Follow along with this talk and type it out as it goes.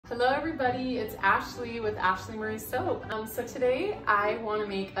Hello everybody, it's Ashley with Ashley Marie Soap. So today I want to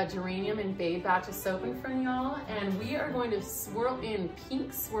make a Geranium and Bay batch of soap in front of y'all, and we are going to swirl in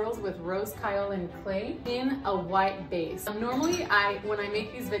pink swirls with rose kaolin clay in a white base. Normally when I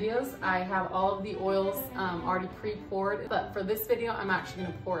make these videos I have all of the oils already pre-poured, but for this video I'm actually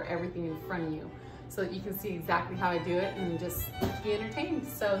going to pour everything in front of you so that you can see exactly how I do it and just be entertained.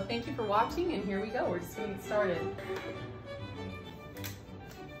 So thank you for watching, and here we go. We're just going to get started.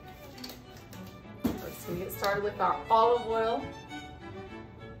 So we get started with our olive oil.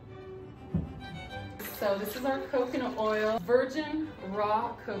 So this is our coconut oil, virgin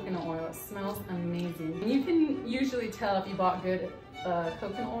raw coconut oil. It smells amazing. And you can usually tell if you bought good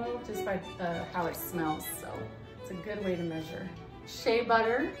coconut oil just by how it smells. So it's a good way to measure. Shea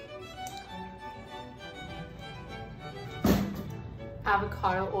butter,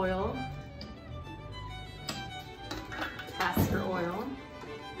 avocado oil, castor oil.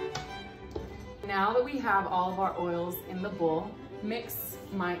 Now that we have all of our oils in the bowl, mix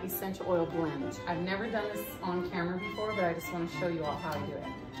my essential oil blend. I've never done this on camera before, but I just want to show you all how to do it.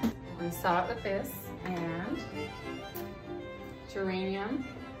 We're going to start with this and geranium.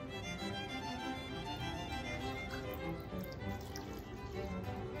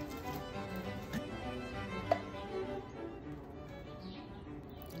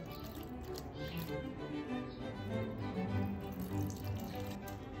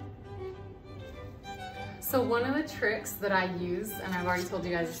 So one of the tricks that I use, and I've already told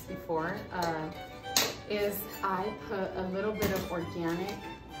you guys this before, is I put a little bit of organic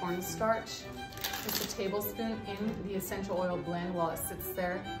cornstarch, just a tablespoon, in the essential oil blend while it sits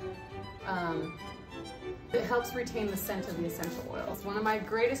there. It helps retain the scent of the essential oils. One of my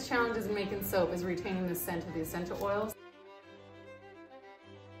greatest challenges in making soap is retaining the scent of the essential oils.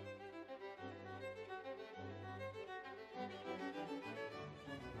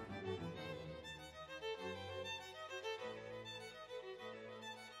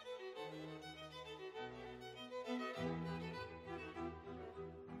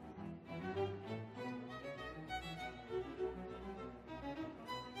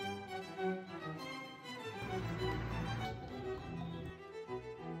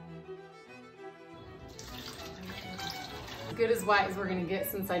 Good as white as we're gonna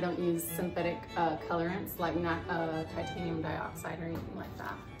get, since I don't use synthetic colorants like titanium dioxide or anything like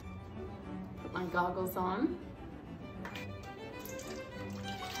that. Put my goggles on.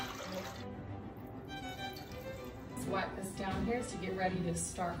 Let's wipe this down here to get ready to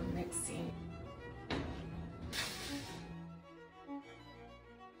start mixing.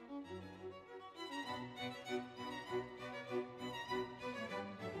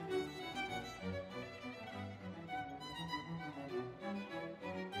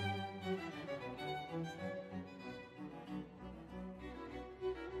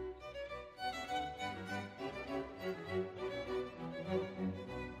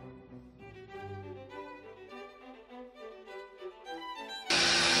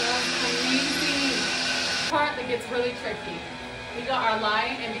 Part that gets really tricky. We got our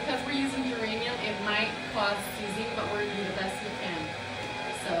lye, and because we're using geranium, it might cause seizing, but we're gonna do the best we can.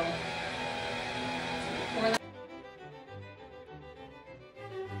 So pour that.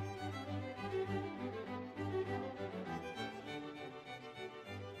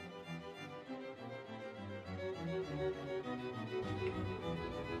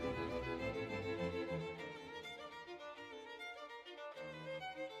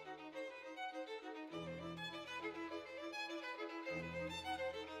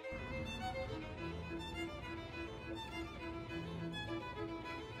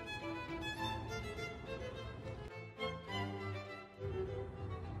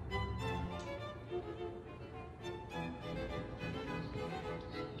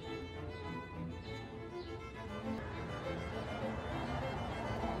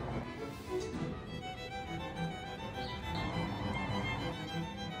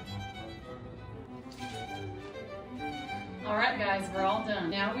 All right, guys, we're all done.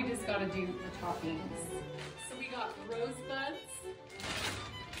 Now we just gotta do the toppings. So we got rosebuds,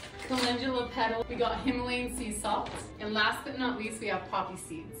 calendula petal, we got Himalayan sea salt, and last but not least, we have poppy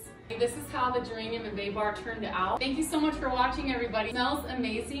seeds. This is how the Geranium and Bay bar turned out. Thank you so much for watching, everybody. It smells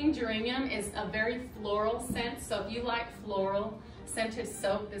amazing. Geranium is a very floral scent, so if you like floral scented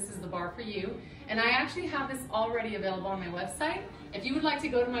soap, this is the bar for you. And I actually have this already available on my website. If you would like to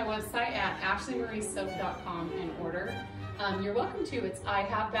go to my website at ashleymariesoap.com and order, you're welcome to. I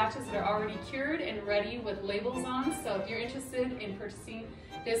have batches that are already cured and ready with labels on, so if you're interested in purchasing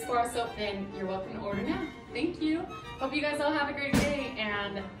this bar soap, then you're welcome to order now. Thank you. Hope you guys all have a great day,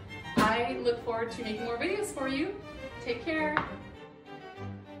 and I look forward to making more videos for you. Take care.